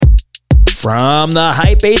From the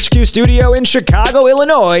Hype HQ studio in Chicago,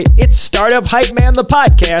 Illinois, it's Startup Hype Man, the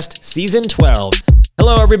podcast, season 12.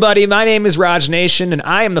 Hello, everybody. My name is Raj Nation, and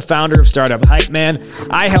I am the founder of Startup Hype Man.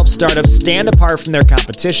 I help startups stand apart from their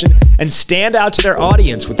competition and stand out to their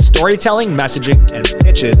audience with storytelling, messaging, and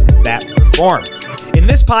pitches that perform. In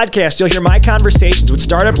this podcast, you'll hear my conversations with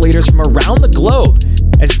startup leaders from around the globe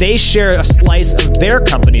as they share a slice of their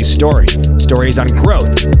company's story. Stories on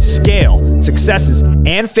growth, scale, successes,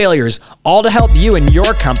 and failures, all to help you and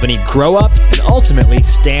your company grow up and ultimately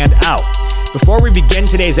stand out. Before we begin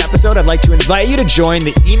today's episode, I'd like to invite you to join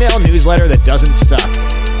the email newsletter that doesn't suck.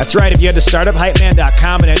 That's right, if you head to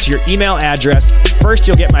startuphypeman.com and enter your email address, first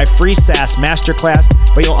you'll get my free SaaS masterclass,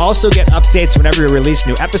 but you'll also get updates whenever we release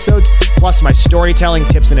new episodes, plus my storytelling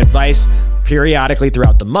tips and advice periodically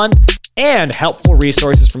throughout the month, and helpful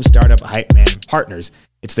resources from Startup Hype Man partners.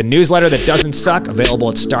 It's the newsletter that doesn't suck, available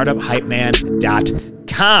at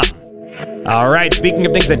startuphypeman.com. All right, speaking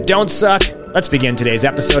of things that don't suck, let's begin today's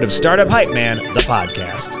episode of Startup Hype Man, the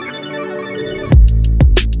podcast.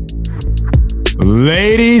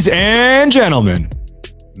 Ladies and gentlemen,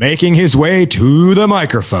 making his way to the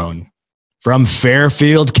microphone from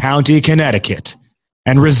Fairfield County, Connecticut,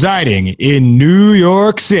 and residing in New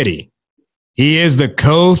York City, he is the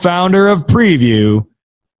co-founder of Preview,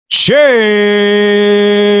 Chase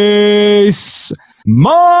Marsh.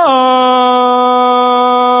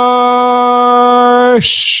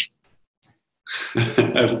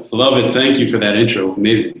 I love it. Thank you for that intro.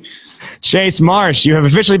 Amazing. Chase Marsh, you have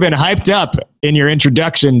officially been hyped up in your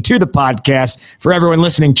introduction to the podcast. For everyone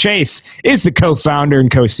listening, Chase is the co-founder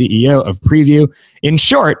and co-CEO of Preview. In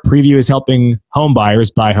short, Preview is helping home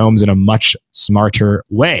buyers buy homes in a much smarter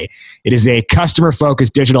way. It is a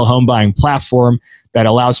customer-focused digital home buying platform that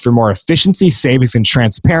allows for more efficiency, savings, and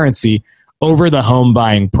transparency over the home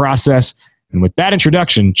buying process. And with that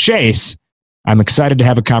introduction, Chase, I'm excited to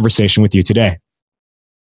have a conversation with you today.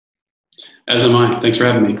 As am I. Thanks for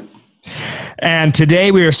having me. And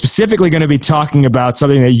today we are specifically going to be talking about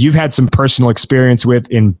something that you've had some personal experience with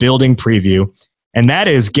in building Preview, and that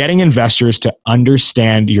is getting investors to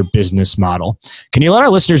understand your business model. Can you let our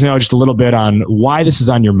listeners know just a little bit on why this is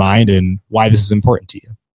on your mind and why this is important to you?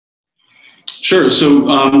 Sure.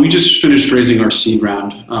 So we just finished raising our seed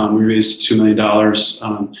round. We raised $2 million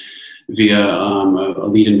via a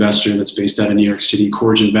lead investor that's based out of New York City,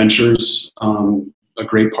 Corrigan Ventures, a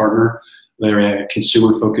great partner. They're a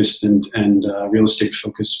consumer-focused and real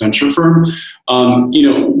estate-focused venture firm.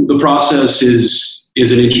 The process is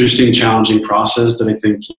an interesting, challenging process that I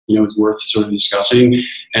think is worth sort of discussing.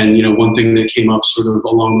 And one thing that came up sort of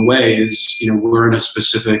along the way is we're in a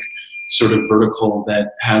specific sort of vertical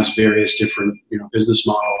that has various different business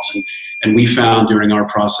models, and we found during our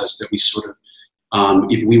process that we sort of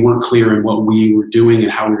if we weren't clear in what we were doing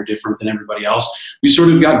and how we were different than everybody else, we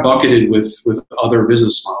sort of got bucketed with other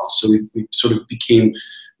business models. So we sort of became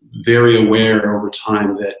very aware over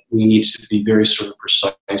time that we need to be very sort of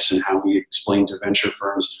precise in how we explain to venture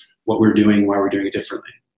firms what we're doing, why we're doing it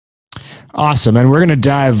differently. Awesome. And we're going to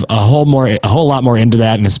dive a whole lot more into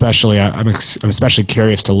that. And especially, I'm especially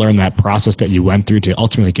curious to learn that process that you went through to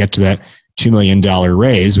ultimately get to that $2 million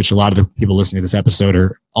raise, which a lot of the people listening to this episode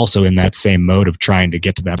are also in that same mode of trying to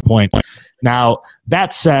get to that point. Now,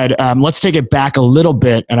 that said, let's take it back a little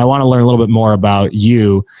bit, and I want to learn a little bit more about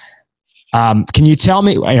you. Can you tell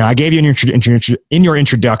me, I gave you in your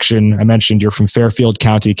introduction, I mentioned you're from Fairfield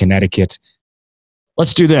County, Connecticut.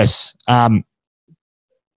 Let's do this.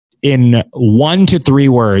 In 1 to 3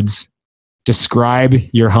 words, describe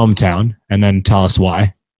your hometown, and then tell us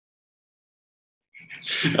why.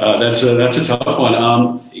 That's a tough one.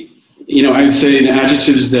 I'd say the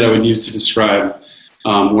adjectives that I would use to describe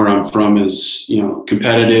where I'm from is,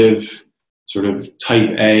 competitive, sort of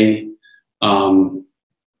type A,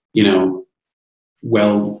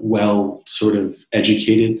 well, sort of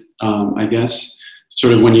educated, I guess.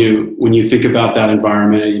 Sort of when you think about that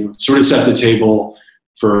environment, sort of set the table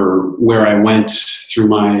for where I went through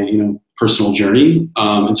my, personal journey,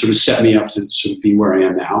 and sort of set me up to sort of be where I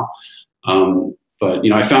am now. But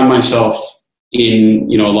I found myself in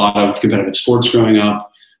a lot of competitive sports growing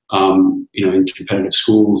up, in competitive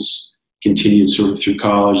schools, continued sort of through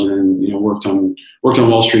college, and then worked on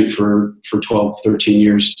Wall Street for 12, 13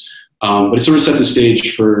 years. But it sort of set the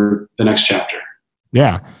stage for the next chapter.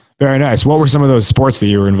 Yeah, very nice. What were some of those sports that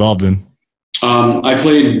you were involved in? I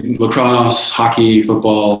played lacrosse, hockey,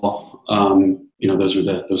 football. Those are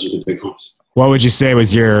the big ones. What would you say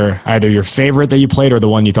was either your favorite that you played or the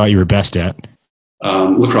one you thought you were best at?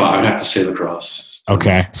 Lacrosse. I would have to say lacrosse.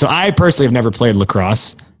 Okay. So I personally have never played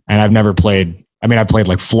lacrosse, and I've never played, I played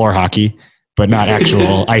like floor hockey, but not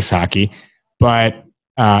actual ice hockey. but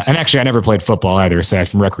and actually I never played football either, aside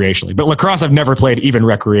from recreationally. But lacrosse I've never played even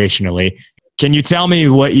recreationally. Can you tell me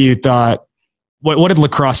what you thought? What did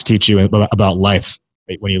lacrosse teach you about life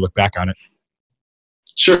when you look back on it?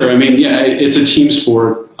 Sure. I mean, yeah, it's a team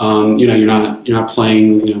sport. You're not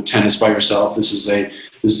playing tennis by yourself. This is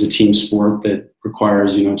a team sport that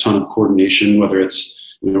requires a ton of coordination, whether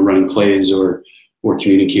it's running plays or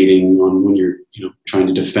communicating on when you're trying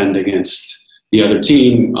to defend against the other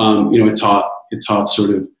team.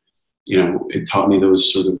 It taught me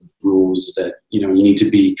those sort of rules that you need to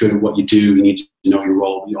be good at what you do. You need to know your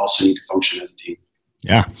role. You also need to function as a team.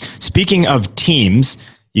 Yeah. Speaking of teams,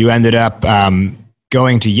 you ended up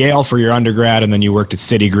going to Yale for your undergrad, and then you worked at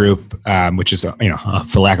Citigroup, which is,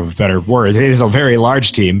 for lack of a better word, it is a very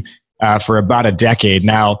large team for about a decade.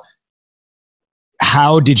 Now,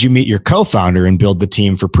 how did you meet your co-founder and build the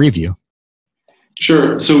team for Preview?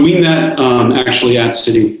 Sure. So we met actually at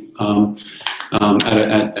Citi,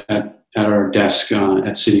 at our desk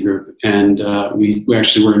at Citigroup, and we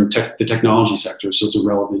actually were in the technology sector, so it's a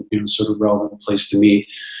relevant place to meet.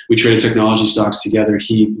 We traded technology stocks together.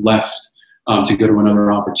 He left to go to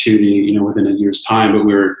another opportunity, within a year's time, but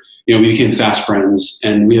we became fast friends,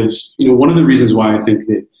 and we have, one of the reasons why I think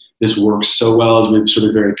that this works so well is we have sort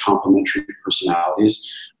of very complementary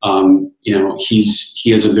personalities.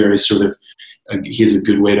 He has a very he has a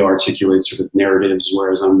good way to articulate sort of narratives,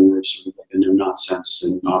 whereas I'm more sort of like a no-nonsense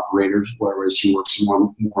and operator, whereas he works more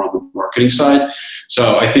on the marketing side.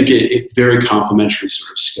 So I think it very complementary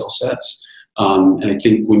sort of skill sets. And I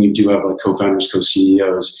think when you do have like co-founders,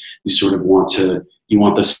 co-CEOs, you sort of want the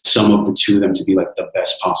sum of the two of them to be like the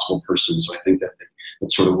best possible person. So I think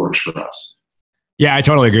that sort of works for us. Yeah, I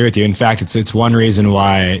totally agree with you. In fact, it's one reason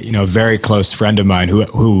why, a very close friend of mine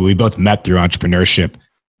who we both met through entrepreneurship,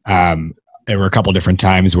 there were a couple different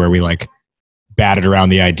times where we like batted around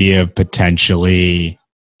the idea of potentially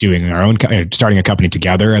doing our own, starting a company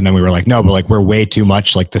together. And then we were like, no, but like we're way too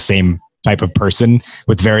much like the same type of person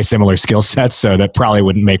with very similar skill sets. So that probably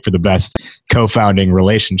wouldn't make for the best co-founding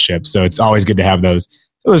relationship. So it's always good to have those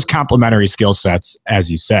complementary skill sets,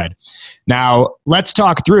 as you said. Now let's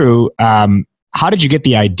talk through, how did you get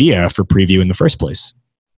the idea for Preview in the first place?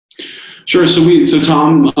 Sure. So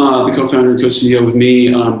Tom, the co-founder and co-CEO with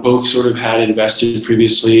me, both sort of had invested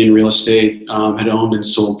previously in real estate, had owned and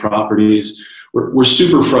sold properties. We're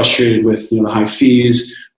super frustrated with the high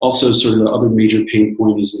fees. Also, sort of the other major pain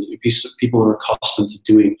point is that people are accustomed to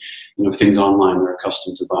doing things online. They're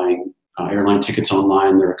accustomed to buying airline tickets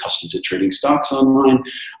online. They're accustomed to trading stocks online.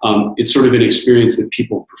 It's sort of an experience that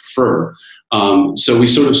people prefer. So we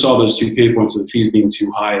sort of saw those two pain points of the fees being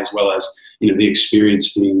too high, as well as the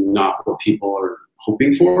experience being not what people are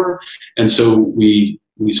hoping for. And so we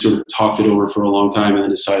sort of talked it over for a long time, and then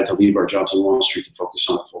decided to leave our jobs on Wall Street to focus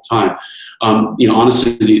on it full time.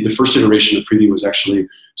 Honestly, the first iteration of Preview was actually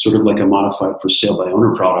sort of like a modified for sale by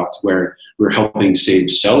owner product, where we're helping save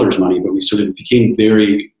sellers money, but we sort of became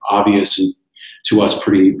very obvious to us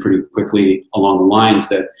pretty quickly along the lines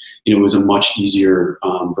that it was a much easier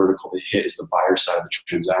vertical to hit is the buyer side of the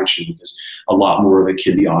transaction, because a lot more of it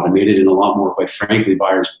can be automated, and a lot more, quite frankly,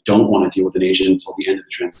 buyers don't want to deal with an agent until the end of the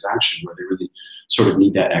transaction, where they really sort of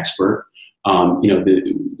need that expert.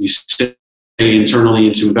 We say internally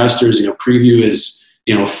into investors, Preview is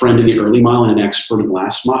a friend in the early mile and an expert in the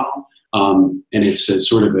last mile, and it's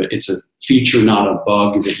a feature, not a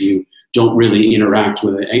bug, that you don't really interact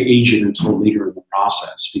with an agent until later in the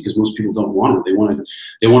process, because most people don't want it.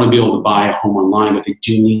 They want to be able to buy a home online, but they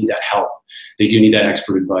do need that help. They do need that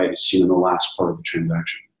expert advice, in the last part of the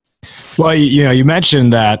transaction. Well, you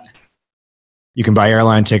mentioned that you can buy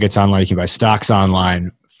airline tickets online, you can buy stocks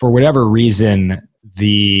online. For whatever reason,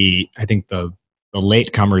 I think the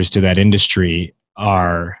latecomers to that industry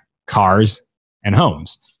are cars and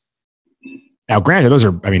homes. Now, granted, those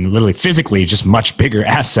are, literally physically just much bigger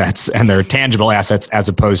assets, and they're tangible assets as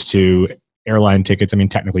opposed to airline tickets.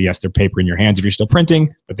 Technically, yes, they're paper in your hands if you're still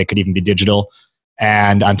printing, but they could even be digital.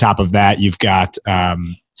 And on top of that, you've got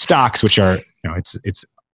stocks, which are, it's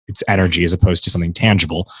energy as opposed to something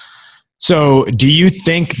tangible. So do you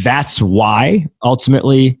think that's why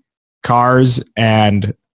ultimately cars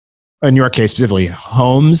and, in your case specifically,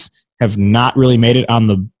 homes have not really made it on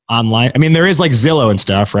the online? There is like Zillow and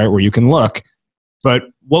stuff, right, where you can look. But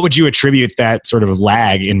what would you attribute that sort of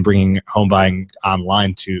lag in bringing home buying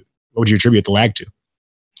online to? What would you attribute the lag to?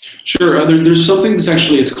 Sure. There's something that's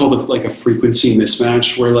actually, it's called like a frequency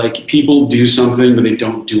mismatch, where like people do something, but they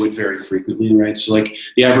don't do it very frequently, right? So like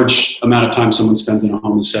the average amount of time someone spends in a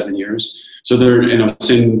home is 7 years. So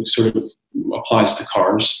same sort of applies to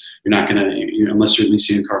cars. You're not going to, unless you're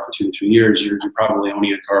leasing a car for 2 to 3 years, you're probably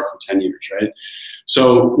owning a car for 10 years, right?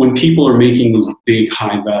 So when people are making those big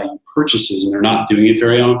high value purchases and they're not doing it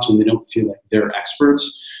very often, they don't feel like they're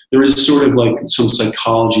experts. There is sort of like some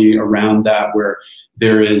psychology around that where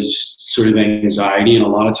there is sort of anxiety, and a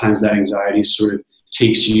lot of times that anxiety sort of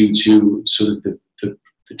takes you to sort of the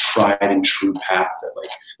tried and true path, like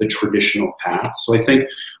the traditional path. So I think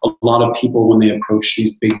a lot of people, when they approach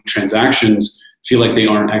these big transactions, feel like they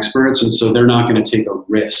aren't experts, and so they're not going to take a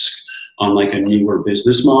risk on like a newer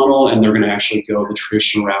business model, and they're going to actually go the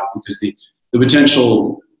traditional route because the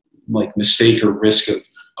potential like mistake or risk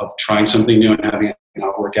of trying something new and having it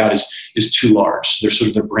not work out is too large. So they're sort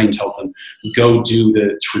of, their brain tells them, go do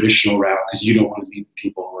the traditional route because you don't want to be the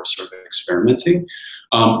people who are sort of experimenting.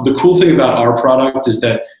 The cool thing about our product is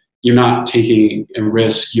that you're not taking a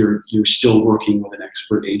risk. You're still working with an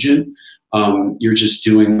expert agent. You're just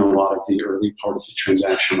doing a lot of the early part of the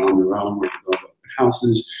transaction on your own, where you go to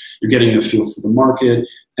houses. You're getting a feel for the market,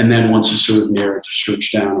 and then once you sort of narrowed your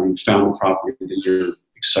search down and you found a property that you're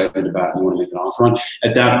excited about and you want to make an offer on,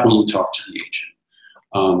 at that point you talk to the agent.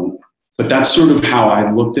 But that's sort of how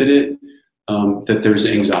I looked at it. That there's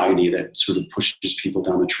anxiety that sort of pushes people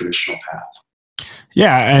down the traditional path.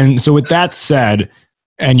 Yeah, and so with that said,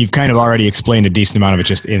 and you've kind of already explained a decent amount of it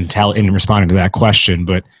just in responding to that question,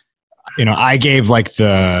 but I gave like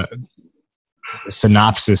the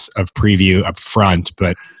synopsis of Preview up front,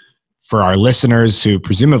 but for our listeners who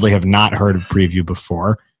presumably have not heard of Preview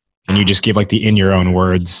before, can you just give like the in your own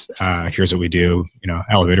words, here's what we do,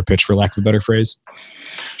 elevator pitch for lack of a better phrase?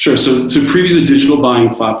 Sure. So Preview is a digital buying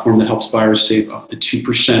platform that helps buyers save up to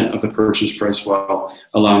 2% of the purchase price while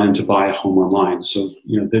allowing them to buy a home online. So,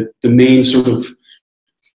 the main sort of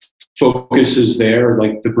focus is there,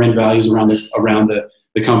 like the brand values around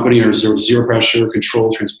the company are sort of zero pressure,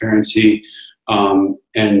 control, transparency, and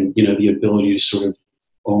the ability to sort of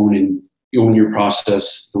own your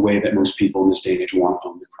process the way that most people in this day and age want to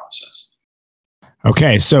own their process.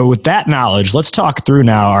 Okay, so with that knowledge, let's talk through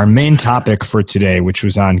now our main topic for today, which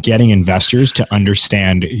was on getting investors to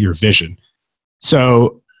understand your vision.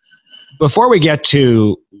 So before we get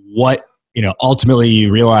to what ultimately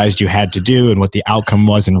you realized you had to do and what the outcome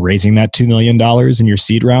was in raising that $2 million in your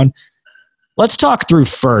seed round, let's talk through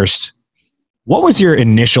first, what was your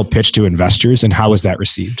initial pitch to investors and how was that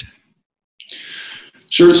received?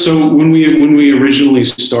 Sure. So when we originally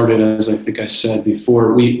started, as I think I said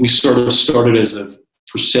before, we sort of started as a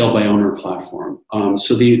for sale by owner platform.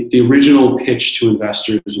 So the original pitch to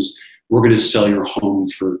investors was, we're going to sell your home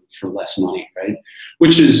for less money, right?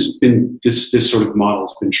 Which has been, this sort of model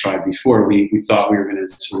has been tried before. We thought we were going to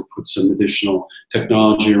sort of put some additional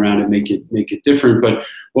technology around it, make it different. But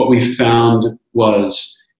what we found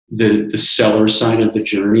was the seller side of the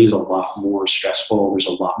journey is a lot more stressful. There's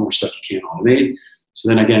a lot more stuff you can't automate. So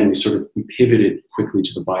then again, we pivoted quickly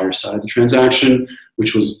to the buyer side of the transaction,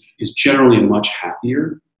 which is generally a much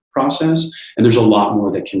happier process, and there's a lot more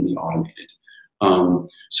that can be automated.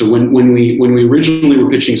 So when we originally were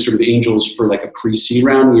pitching sort of angels for like a pre-seed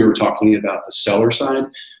round, we were talking about the seller side,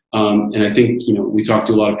 and I think we talked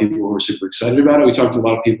to a lot of people who were super excited about it. We talked to a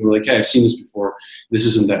lot of people who were like, "Hey, I've seen this before. This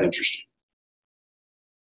isn't that interesting."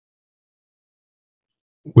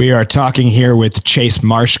 We are talking here with Chase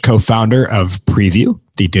Marsh, co-founder of Preview,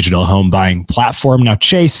 the digital home buying platform. Now,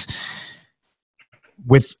 Chase,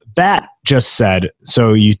 with that just said,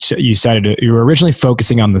 so you said you were originally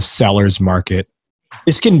focusing on the seller's market.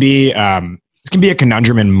 This can be a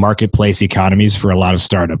conundrum in marketplace economies for a lot of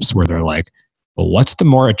startups where they're like, well, what's the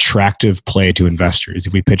more attractive play to investors?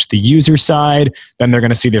 If we pitch the user side, then they're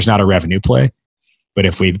going to see there's not a revenue play. But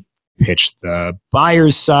if we pitch the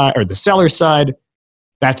buyer's side or the seller's side,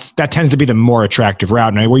 that tends to be the more attractive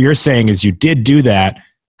route. And what you're saying is you did do that.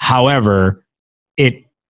 However, it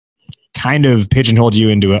kind of pigeonholed you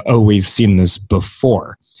into we've seen this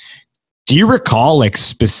before. Do you recall like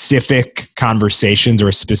specific conversations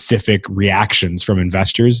or specific reactions from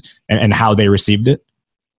investors and how they received it?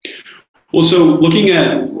 Well, so looking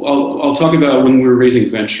at, I'll talk about when we were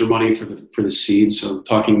raising venture money for the seed. So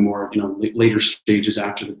talking more, later stages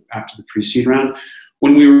after the pre-seed round.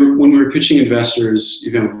 When we were pitching investors,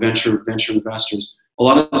 venture investors, a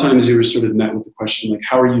lot of times you were sort of met with the question like,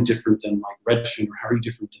 how are you different than like Redfin, or how are you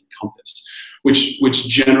different than Compass? Which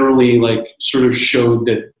generally like sort of showed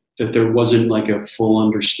that there wasn't like a full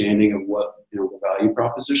understanding of what the value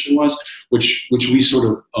proposition was, which we sort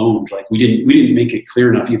of owned. Like we didn't make it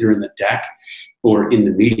clear enough either in the deck or in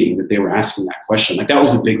the meeting that they were asking that question. Like that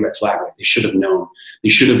was a big red flag. Like they should have known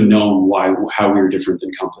how we were different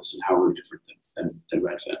than Compass and how we were different than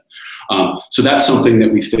Redfin. So that's something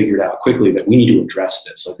that we figured out quickly, that we need to address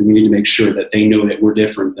this. Like, we need to make sure that they know that we're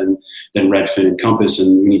different than Redfin and Compass,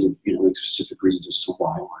 and we need to make specific reasons as to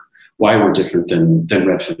why we're different than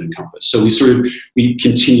Redfin and Compass. So we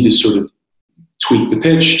continue to sort of tweak the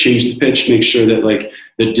pitch, change the pitch, make sure that like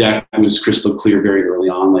the deck was crystal clear very early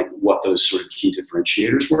on, like what those sort of key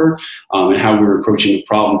differentiators were, and how we were approaching the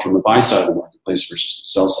problem from the buy side of the marketplace versus the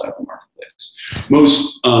sell side of the marketplace.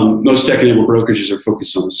 Most tech-enabled brokerages are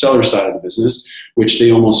focused on the seller side of the business, which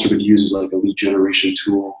they almost sort of use as like a lead generation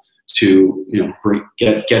tool to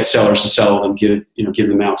get sellers to sell and give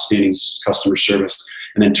them outstanding customer service,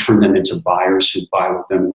 and then turn them into buyers who buy with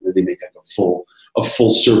them, and then they make like a full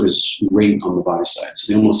service rate on the buy side.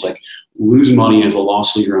 So they almost like lose money as a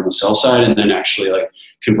loss leader on the sell side, and then actually like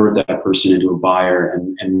convert that person into a buyer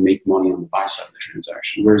and make money on the buy side of the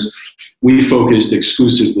transaction. Whereas we focus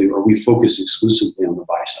exclusively on the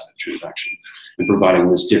buy side of the transaction and providing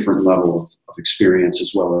this different level of experience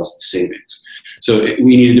as well as the savings. So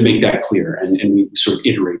we needed to make that clear, and we sort of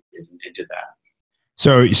iterated and did that.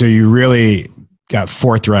 So you really got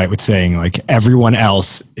forthright with saying like everyone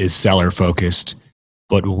else is seller focused,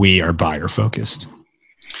 but we are buyer focused.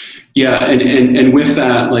 Yeah, and with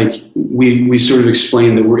that, like we sort of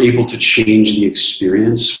explained that we're able to change the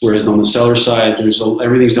experience, whereas on the seller side,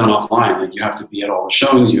 everything's done offline. Like you have to be at all the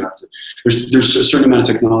showings. There's a certain amount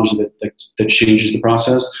of technology that changes the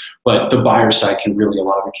process, but the buyer side a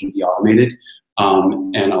lot of it can be automated.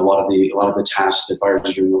 And a lot of the tasks that buyers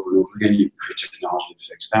are doing over and over again, you create technology to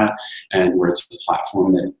fix that, and where it's a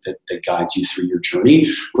platform that guides you through your journey.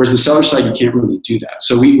 Whereas the seller side, you can't really do that.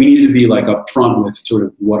 So we needed to be like upfront with sort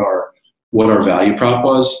of what our value prop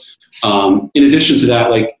was. In addition to that,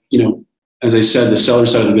 like, as I said, the seller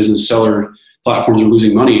side of the business, seller platforms are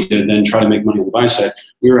losing money to then try to make money on the buy side.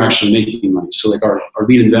 We were actually making money. So like our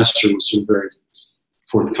lead investor was sort of very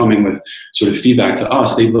forthcoming with sort of feedback to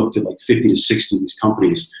us. They looked at like 50 to 60 of these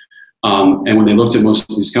companies. And when they looked at most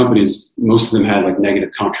of these companies, most of them had like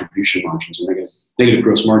negative contribution margins or negative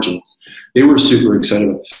gross margin. They were super excited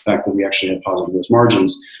about the fact that we actually had positive gross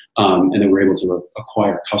margins, and they were able to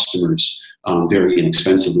acquire customers very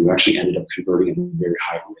inexpensively. We actually ended up converting at a very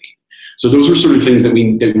high rate. So those were sort of things that we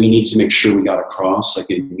needed to make sure we got across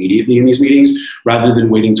like immediately in these meetings, rather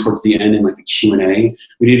than waiting towards the end in like the Q&A.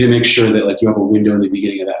 We needed to make sure that like you have a window in the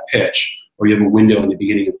beginning of that pitch, or you have a window in the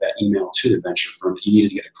beginning of that email to the venture firm that you need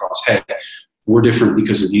to get across. Hey, we're different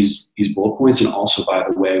because of these bullet points, and also, by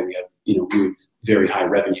the way, we have very high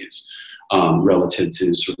revenues relative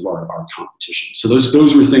to sort of our competition. So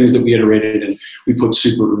those were things that we iterated, and we put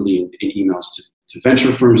super early in emails to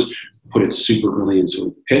venture firms, put it super early in sort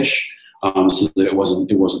of the pitch. So that it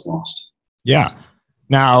wasn't lost. Yeah.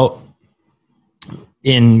 Now,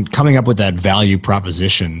 in coming up with that value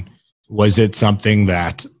proposition, was it something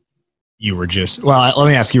that you were let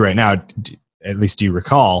me ask you right now, at least do you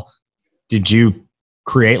recall, did you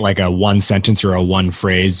create like a one sentence or a one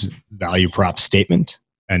phrase value prop statement?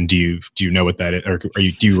 And do you know what that is, or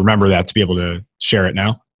do you remember that to be able to share it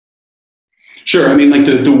now? Sure. I mean, like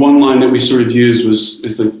the one line that we sort of used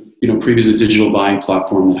is the, Preview is a digital buying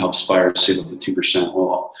platform that helps buyers save up to 2%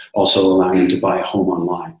 while also allowing them to buy a home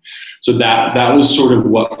online. So that was sort of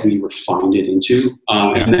what we refined it into.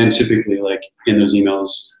 And then typically, like in those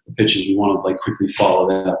emails, the pitches, we want to like quickly follow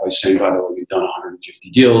that up by saying, by the way, we've done 150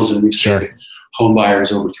 deals and we've saved home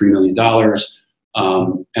buyers over $3 million,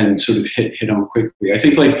 and sort of hit on quickly. I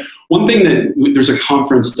think like one thing that there's a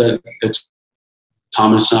conference that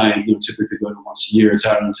Thomas and I typically go to once a year. It's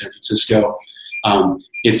out in San Francisco.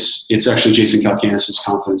 It's actually Jason Calacanis'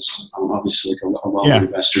 conference, obviously like a well-known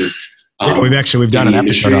investor. We've done an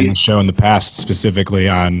episode on the show in the past, specifically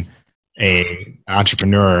on a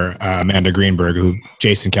entrepreneur, Amanda Greenberg, who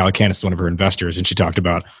Jason Calacanis is one of her investors, and she talked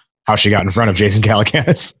about how she got in front of Jason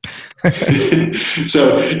Calacanis.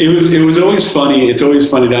 So it was always funny. It's always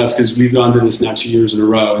funny to us because we've gone to this now 2 years in a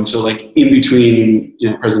row. And so like in between,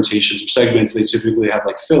 presentations or segments, they typically have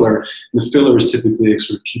like filler. And the filler is typically like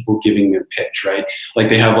sort of people giving their pitch, right? Like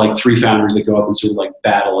they have like three founders that go up and sort of like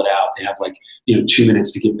battle it out. They have like, 2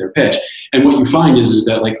 minutes to give their pitch. And what you find is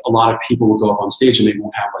that like a lot of people will go up on stage and they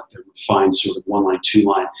won't have like their refined sort of 1 line, 2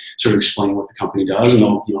 line, sort of explain what the company does. And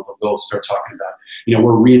they'll go start talking about,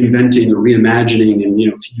 we're reinventing or reimagining, and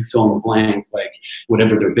you fill in the blank, like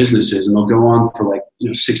whatever their business is, and they'll go on for like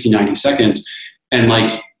 60, 90 seconds, and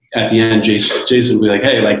like at the end, Jason will be like,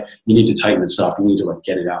 hey, like you need to tighten this up. You need to like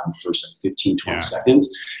get it out in the first like 15, 20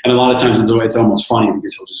 seconds. And a lot of times it's almost funny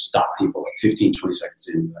because he'll just stop people like 15, 20 seconds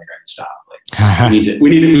in and be like, all right, stop. Like we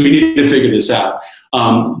need to figure this out.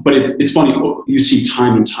 But it's funny. You see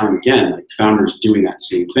time and time again, like founders doing that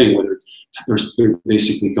same thing, whether they're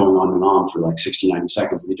basically going on and on for like 60, 90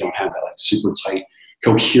 seconds, and they don't have that like super tight,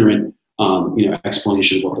 coherent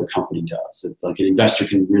explanation of what their company does that like an investor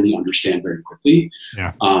can really understand very quickly.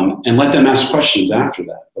 Yeah. And let them ask questions after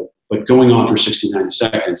that. But going on for 60, 90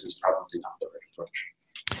 seconds is probably not the right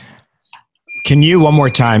approach. Can you one more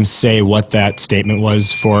time say what that statement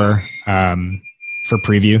was for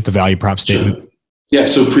Preview, the value prop statement? Sure. Yeah,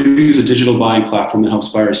 so Preview is a digital buying platform that helps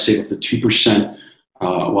buyers save up to 2%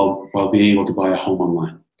 while being able to buy a home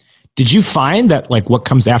online. Did you find that like what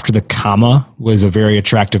comes after the comma was a very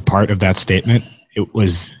attractive part of that statement? It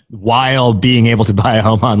was while being able to buy a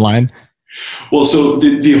home online? Well, so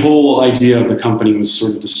the whole idea of the company was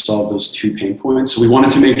sort of to solve those two pain points. So we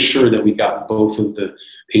wanted to make sure that we got both of the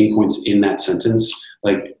pain points in that sentence.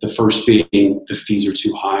 Like the first being the fees are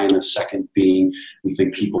too high, and the second being we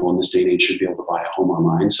think people in this day and age should be able to buy a home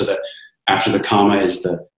online. So that after the comma is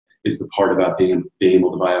the part about being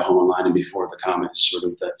able to buy a home online, and before the comma is sort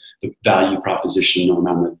of the value proposition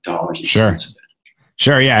around the dollars and cents.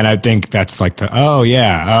 Sure, yeah, and I think that's like like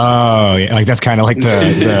that's kind of like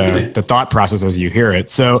the thought process as you hear it.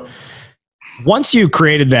 So once you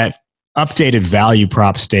created that updated value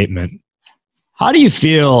prop statement, how do you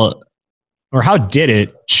feel, or how did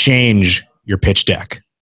it change your pitch deck?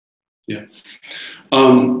 Yeah.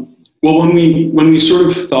 Well, when we sort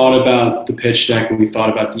of thought about the pitch deck and we thought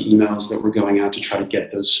about the emails that were going out to try to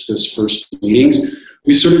get those first meetings,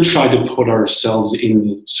 we sort of tried to put ourselves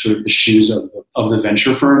in sort of the shoes of the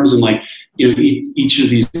venture firms. And like, each of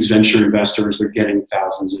these venture investors, they're getting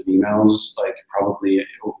thousands of emails, like probably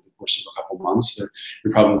over the course of a couple months.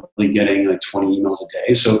 They're probably getting like 20 emails a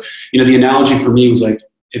day. So, the analogy for me was like,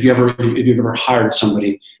 if you've ever hired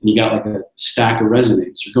somebody and you got like a stack of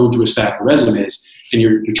resumes, you're going through a stack of resumes and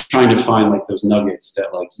you're trying to find like those nuggets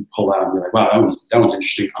that like you pull out and you're like, wow, that one's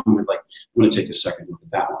interesting. I'm gonna take a second look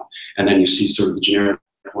at that one. And then you see sort of the generic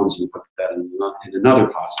ones and you put that in another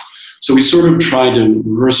pot. So we sort of tried to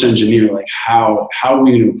reverse engineer like how are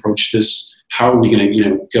we going to approach this? How are we going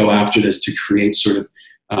to go after this to create sort of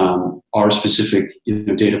our specific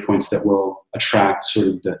data points that will attract sort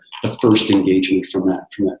of the first engagement from that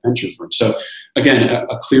venture firm. So again,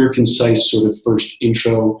 a clear, concise sort of first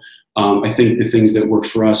intro. I think the things that worked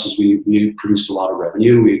for us is we produced a lot of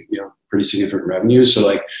revenue. We have pretty significant revenue. So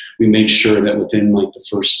like we made sure that within like the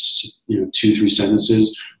first 2-3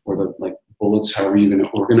 sentences or the like bullets, however you're going to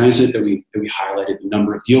organize it, that we highlighted the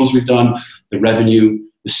number of deals we've done, the revenue,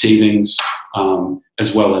 the savings,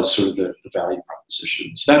 as well as sort of the value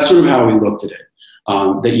proposition. So that's sort of how we looked at it.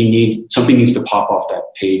 That something needs to pop off that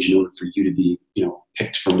page in order for you to be,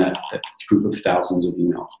 picked from that group of thousands of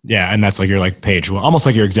emails. Yeah, and that's like your like page, well, almost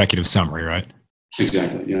like your executive summary, right?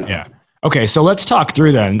 Exactly. Yeah. Yeah. Okay, so let's talk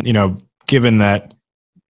through then. Given that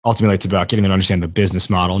ultimately it's about getting them to understand the business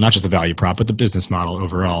model, not just the value prop, but the business model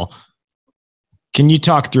overall. Can you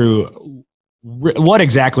talk through what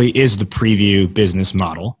exactly is the Preview business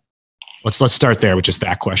model? Let's start there with just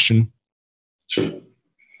that question. Sure.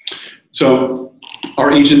 So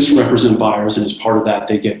our agents represent buyers, and as part of that,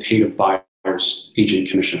 they get paid a buyer's agent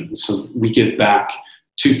commission. So we give back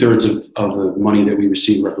 2/3 of the money that we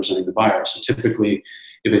receive representing the buyer. So typically,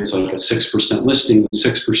 if it's like a 6% listing,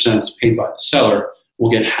 6% is paid by the seller,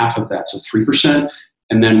 we'll get half of that, so 3%,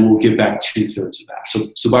 and then we'll give back 2/3 of that.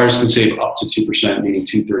 So buyers can save up to 2%, meaning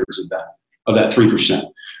 2/3 of that 3%.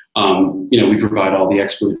 We provide all the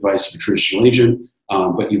expert advice of a traditional agent,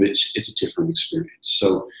 but it's a different experience.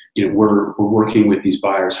 So, we're working with these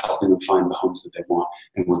buyers, helping them find the homes that they want,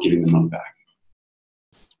 and we're giving them money back.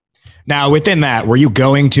 Now, within that, were you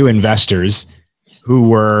going to investors who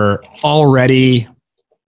were already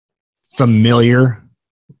familiar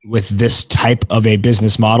with this type of a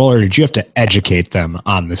business model, or did you have to educate them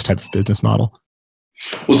on this type of business model?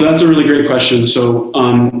 Well, so that's a really great question. So,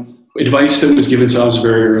 advice that was given to us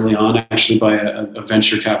very early on, actually by a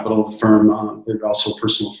venture capital firm, they're also a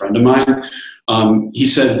personal friend of mine. He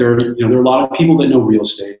said there are a lot of people that know real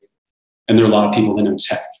estate, and there are a lot of people that know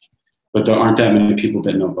tech, but there aren't that many people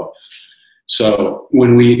that know both. So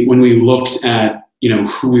when we looked at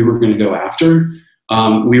who we were going to go after,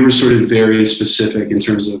 we were sort of very specific in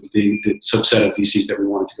terms of the subset of VCs that we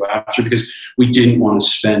wanted to go after, because we didn't want to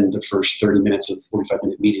spend the first 30 minutes of the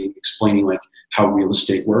 45-minute meeting explaining like how real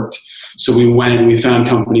estate worked. So we went and we found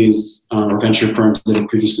companies or venture firms that had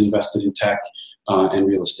previously invested in tech and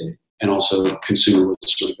real estate, and also consumer was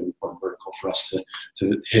sort of an important vertical for us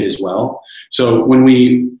to hit as well. So when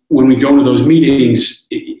we go to those meetings,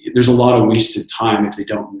 there's a lot of wasted time if they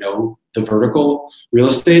don't know the vertical real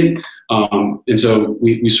estate. And so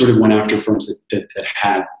we sort of went after firms that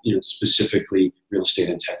had, specifically real estate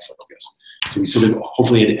and tech focus. So we sort of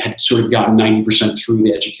hopefully had sort of gotten 90% through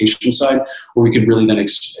the education side, where we could really then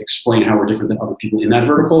explain how we're different than other people in that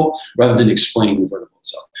vertical, rather than explaining the vertical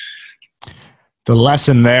itself. The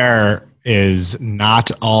lesson there is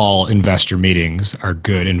not all investor meetings are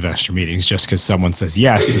good investor meetings. Just because someone says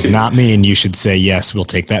yes does not mean you should say yes, we'll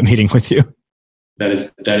take that meeting with you. That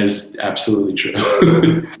is absolutely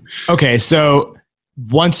true. Okay, so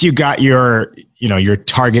once you got your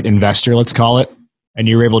target investor, let's call it, and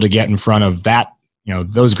you were able to get in front of that,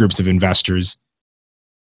 those groups of investors,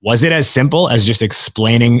 was it as simple as just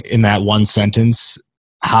explaining in that one sentence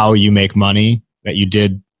how you make money that you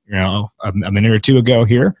did, a minute or two ago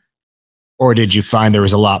here? Or did you find there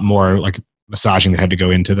was a lot more like massaging that had to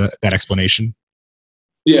go into that explanation?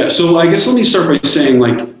 Yeah, so I guess let me start by saying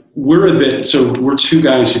we're two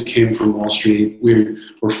guys who came from Wall Street.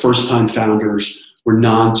 We're first-time founders. We're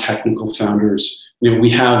non-technical founders. We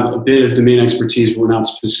have a bit of domain expertise, but we're not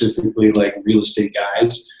specifically like real estate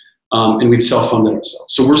guys. And we'd self-funded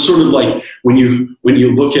ourselves. So we're sort of like, when you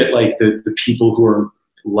look at like the people who are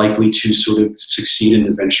likely to sort of succeed in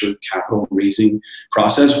the venture capital raising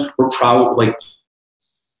process, we're probably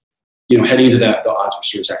heading into that, the odds were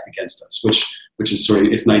sort of stacked against us, which is sort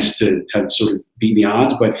of, it's nice to have sort of beat the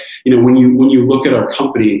odds. But, when you look at our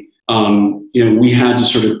company, we had to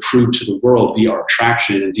sort of prove to the world via our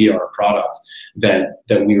traction and via our product that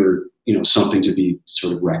we were, something to be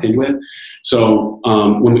sort of reckoned with. So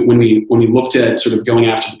when we looked at sort of going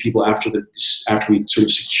after the people after we sort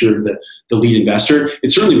of secured the lead investor,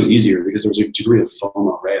 it certainly was easier because there was a degree of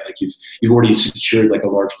FOMO, right? Like you've already secured like a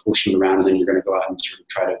large portion of the round, and then you're going to go out and sort of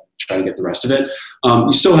try to get the rest of it.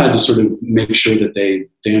 You still had to sort of make sure that they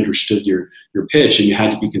understood your pitch, and you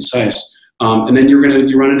had to be concise. And then you run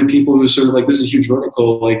into people who are sort of like, this is a huge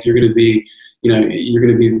vertical. Like you're going to be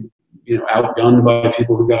outgunned by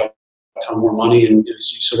people who got a ton more money, and you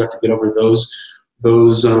sort of have to get over those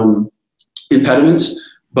impediments.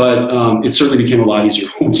 But it certainly became a lot easier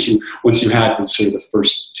once you had the sort of the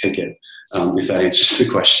first ticket. If that answers the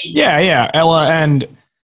question. Yeah, Ella, and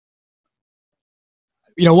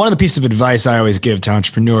one of the pieces of advice I always give to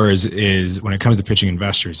entrepreneurs is when it comes to pitching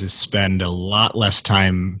investors is spend a lot less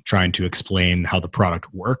time trying to explain how the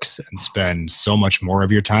product works and spend so much more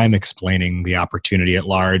of your time explaining the opportunity at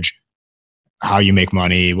large, how you make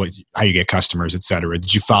money, how you get customers, et cetera.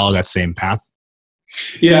 Did you follow that same path?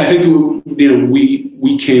 Yeah, I think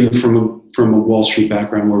we came from a Wall Street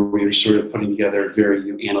background where we were sort of putting together very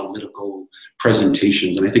analytical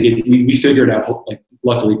presentations, and I think we figured out, like,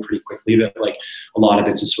 luckily pretty quickly, that like a lot of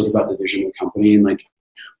it's sort of about the vision of the company and like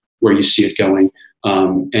where you see it going,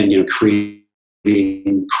 and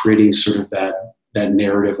creating sort of that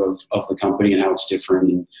narrative of the company and how it's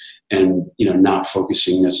different, and not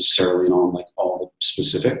focusing necessarily on like all the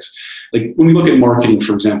specifics. Like when we look at marketing,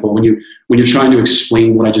 for example, when you're trying to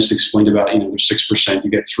explain what I just explained about, there's 6%, you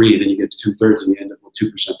get 3, then you get 2/3, and you end up with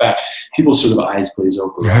 2% back. People's sort of eyes glaze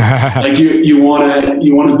over. Right? Like you want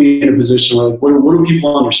to be in a position where, like, what do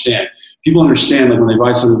people understand? People understand, like, when they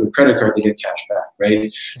buy something with a credit card, they get cash back, right? Yeah.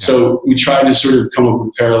 So we try to sort of come up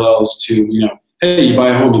with parallels to, hey, you buy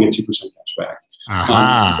a home, you get 2% cash back.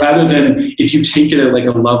 Rather than, if you take it at like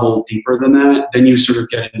a level deeper than that, then you sort of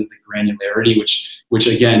get into the granularity, which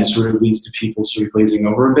again sort of leads to people sort of glazing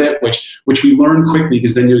over a bit, which we learn quickly,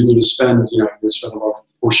 because then you're going to spend a large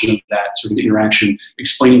portion of that sort of interaction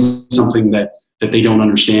explaining something that they don't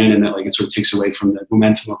understand, and that like it sort of takes away from the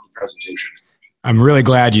momentum of the presentation. I'm really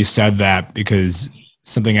glad you said that, because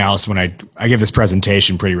something else, when I give this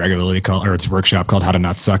presentation pretty regularly it's a workshop called How to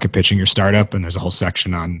Not Suck at Pitching Your Startup, and there's a whole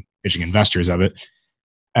section on pitching investors of it.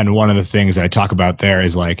 And one of the things that I talk about there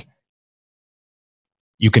is like,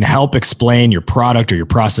 you can help explain your product or your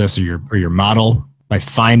process or your model by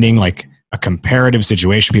finding like a comparative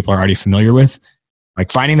situation people are already familiar with.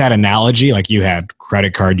 Like finding that analogy, like you had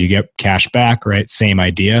credit card, you get cash back, right? Same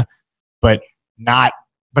idea, but at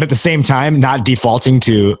the same time, not defaulting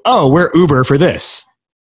to, oh, we're Uber for this.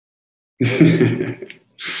 Yeah,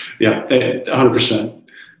 100%.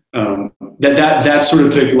 That sort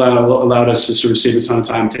of allowed us to sort of save a ton of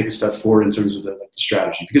time, take a step forward in terms of the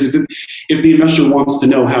strategy. Because if the investor wants to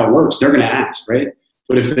know how it works, they're going to ask, right?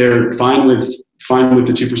 But if they're fine with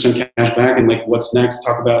the 2% cash back and like what's next,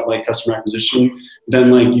 talk about like customer acquisition,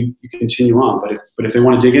 then like you continue on. But if they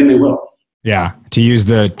want to dig in, they will. Yeah, to use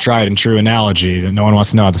the tried and true analogy, that no one wants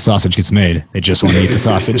to know how the sausage gets made. They just want to eat the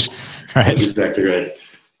sausage. Right? That's exactly right.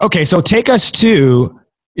 Okay, so take us to,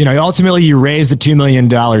 ultimately you raise the $2 million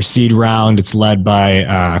seed round. It's led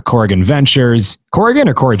by Corrigan Ventures. Corrigan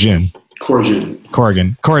or Corrigan? Corrigan.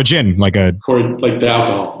 Corrigan, like the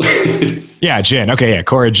alcohol. Yeah, Gin. Okay, yeah,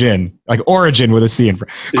 Corigin, like Origin with a C in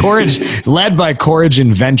front. Corigin, led by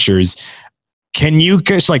Corigin Ventures. Can you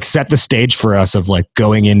just like set the stage for us of like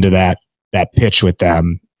going into that pitch with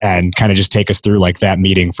them and kind of just take us through like that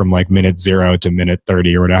meeting from like minute 0 to minute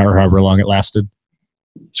 30 or whatever, however long it lasted?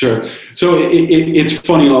 Sure. So it's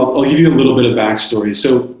funny. I'll give you a little bit of backstory.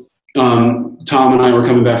 So Tom and I were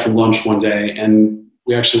coming back from lunch one day, and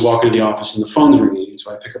we actually walk into the office and the phone's ringing.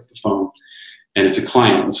 So I pick up the phone, and it's a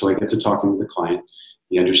client. And so I get to talking with the client.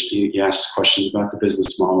 He asks questions about the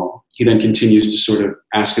business model. He then continues to sort of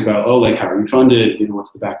ask about, how are you funded?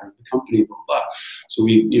 What's the background of the company? Blah, blah, blah. So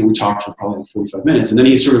we talked for probably 45 minutes, and then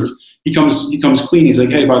he comes clean. He's like,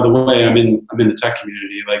 hey, by the way, I'm in the tech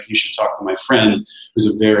community. Like, you should talk to my friend, who's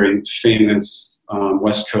a very famous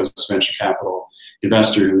West Coast venture capital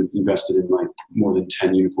investor who invested in like more than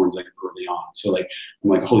 10 unicorns like early on. So like,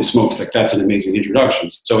 I'm like, holy smokes, like that's an amazing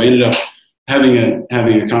introduction. So I ended up having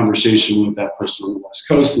a conversation with that person on the West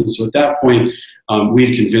Coast. And so at that point, we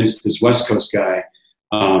had convinced this West Coast guy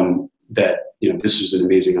that this was an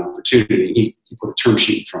amazing opportunity. He put a term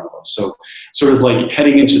sheet in front of us. So sort of like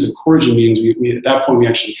heading into the Corigin meetings, we at that point we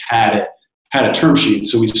actually had a term sheet.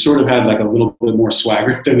 So we sort of had like a little bit more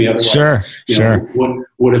swagger than we otherwise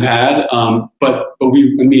would have had. But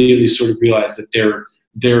we immediately sort of realized that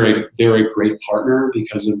they're a great partner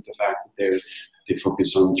because of the fact that they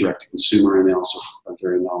focus on direct to consumer, and they also are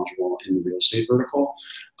very knowledgeable in the real estate vertical.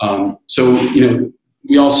 So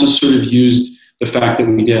we also sort of used the fact that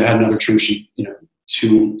we had another term sheet,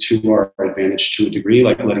 to our advantage to a degree,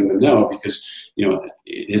 like letting them know, because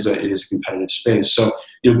it is a competitive space. So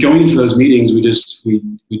going into those meetings, we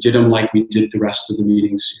did them like we did the rest of the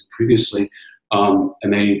meetings previously,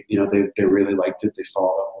 and they really liked it. They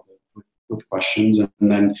followed up with questions, and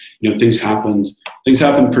then things happened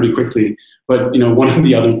pretty quickly. But one of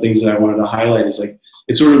the other things that I wanted to highlight is like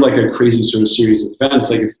it's sort of like a crazy sort of series of events.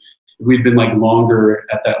 Like if we'd been like longer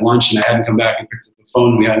at that lunch and I hadn't come back and picked up the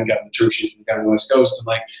phone, we hadn't gotten the term sheet from the guy on the West Coast, and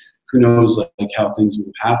like who knows like how things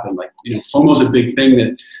would have happened. Like FOMO is a big thing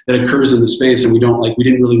that occurs in the space, and we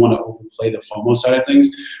didn't really want to overplay the FOMO side of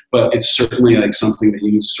things, but it's certainly like something that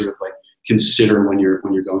you need to sort of like consider when you're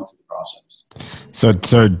going through the process. So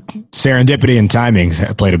serendipity and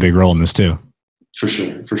timings played a big role in this too. For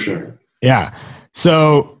sure. Yeah.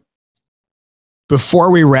 So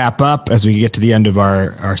before we wrap up, as we get to the end of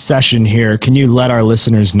our session here, can you let our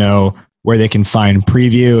listeners know where they can find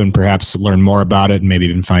Preview and perhaps learn more about it and maybe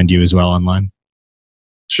even find you as well online?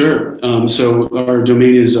 Sure. So our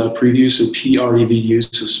domain is Preview, so Prevu,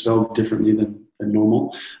 so spelled differently than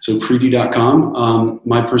normal. So preview.com.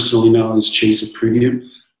 My personal email is chase@preview.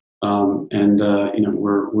 And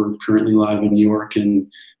we're currently live in New York and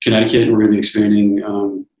Connecticut, and we're going to be expanding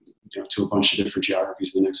to a bunch of different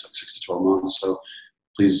geographies in the next 6 to 12 months. So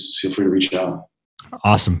please feel free to reach out.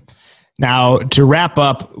 Awesome. Now, to wrap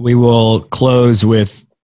up, we will close with,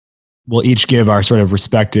 we'll each give our sort of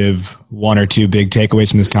respective one or two big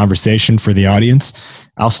takeaways from this conversation for the audience.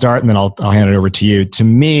 I'll start and then I'll hand it over to you. To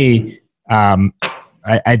me,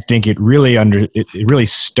 I think it really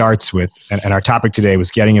starts with, and our topic today was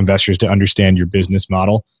getting investors to understand your business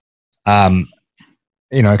model. Kind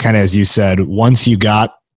of as you said, once you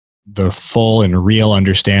got the full and real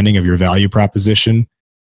understanding of your value proposition,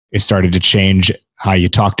 it started to change how you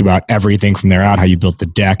talked about everything from there out, how you built the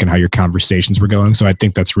deck and how your conversations were going. So I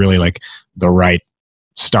think that's really like the right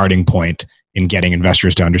starting point in getting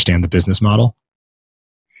investors to understand the business model.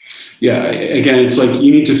 Yeah, again, it's like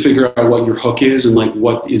you need to figure out what your hook is and like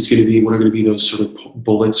what are going to be those sort of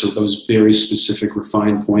bullets or those very specific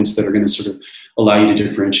refined points that are going to sort of allow you to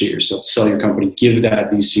differentiate yourself, sell your company, give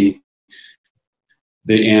that VC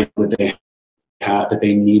the amp that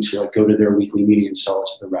they need to like go to their weekly meeting and sell it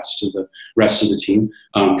to the rest of the team.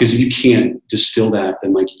 Because if you can't distill that,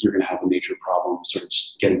 then like you're going to have a major problem sort of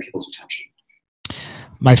just getting people's attention.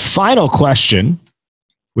 My final question,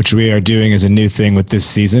 which we are doing as a new thing with this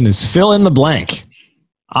season, is fill in the blank.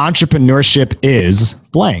 Entrepreneurship is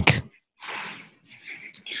blank.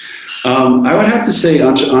 I would have to say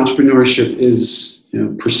entrepreneurship is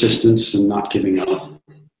persistence and not giving up.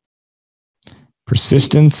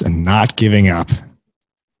 Persistence and not giving up.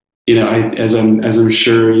 As I'm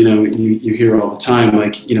sure you hear all the time.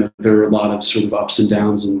 Like there are a lot of sort of ups and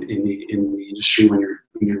downs in the industry when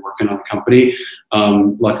you're working on a company.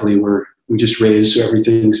 Luckily, we just raised, so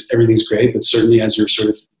everything's great. But certainly, as you're sort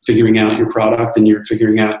of figuring out your product and you're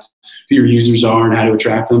figuring out who your users are and how to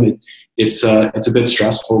attract them, it's a bit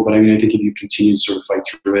stressful. But I mean, I think if you continue to sort of fight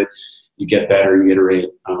through it, you get better, you iterate.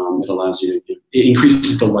 It allows you to, it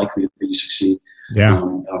increases the likelihood that you succeed. Yeah.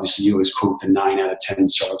 Obviously, you always quote the 9 out of 10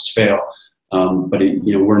 startups fail. But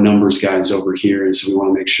we're numbers guys over here, and so we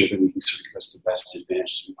want to make sure that we can sort of give us the best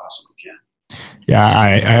advantage we possibly can. Yeah,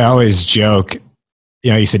 I always joke.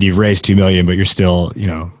 You said you've raised $2 million, but you're still,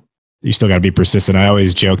 you still got to be persistent. I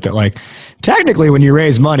always joke that, like, technically, when you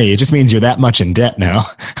raise money, it just means you're that much in debt now.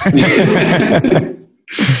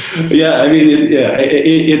 Yeah, I mean,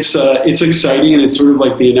 it's exciting, and it's sort of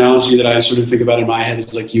like the analogy that I sort of think about in my head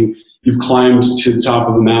is like you've climbed to the top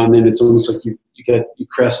of the mountain, and it's almost like you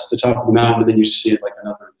crest the top of the mountain, and then you see it like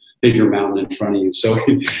another bigger mountain in front of you. So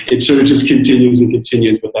it sort of just continues and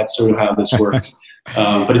continues, but that's sort of how this works.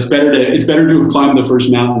 But it's better to have climbed the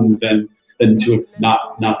first mountain than to have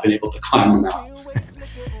not been able to climb the mountain.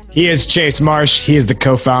 He is Chase Marsh. He is the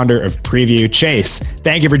co-founder of Preview. Chase,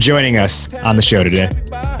 thank you for joining us on the show today.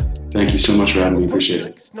 Thank you so much for having me. Appreciate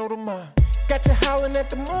it.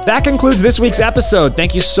 That concludes this week's episode.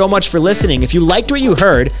 Thank you so much for listening. If you liked what you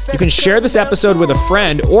heard, you can share this episode with a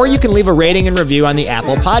friend, or you can leave a rating and review on the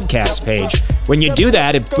Apple Podcast page. When you do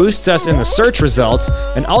that, it boosts us in the search results,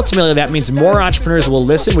 and ultimately that means more entrepreneurs will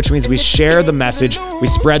listen, which means we share the message, we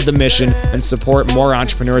spread the mission, and support more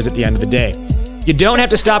entrepreneurs at the end of the day. You don't have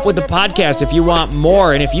to stop with the podcast if you want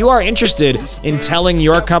more, and if you are interested in telling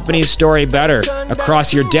your company's story better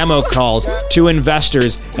across your demo calls to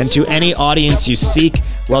investors and to any audience you seek,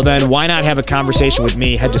 well then why not have a conversation with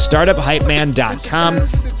me? Head to startuphypeman.com,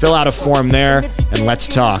 fill out a form there, and let's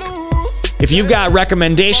talk. If you've got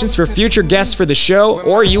recommendations for future guests for the show,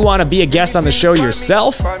 or you want to be a guest on the show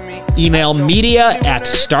yourself, email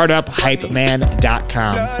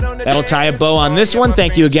media@startuphypeman.com. That'll tie a bow on this one.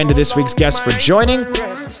 Thank you again to this week's guest for joining.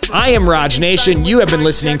 I am Raj Nation. You have been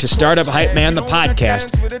listening to Startup Hype Man, the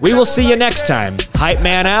podcast. We will see you next time. Hype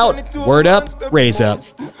Man out, word up, raise up.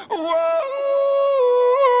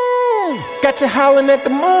 Got you howling at the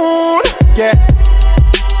moon, yeah.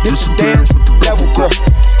 This a dance with the devil, girl.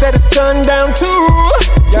 Instead of sundown too,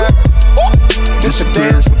 yeah. This a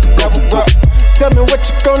dance with the devil, girl. Tell me what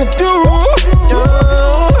you gonna do,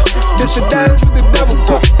 yeah. This a dance with the devil,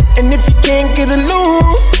 girl. And if you can't get it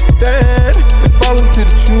loose, then fall into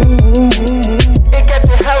the truth. It got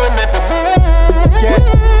you howling at the moon,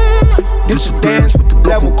 yeah. This a dance with the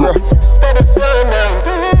devil, girl. Instead of sundown,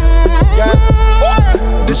 yeah.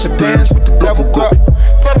 This a dance with the devil, girl.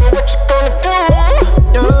 Tell me what you gonna do,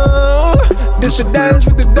 yeah. This a dance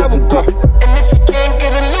with the devil, girl. And if you can't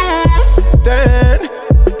get it loose, then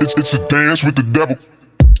it's a dance with the devil.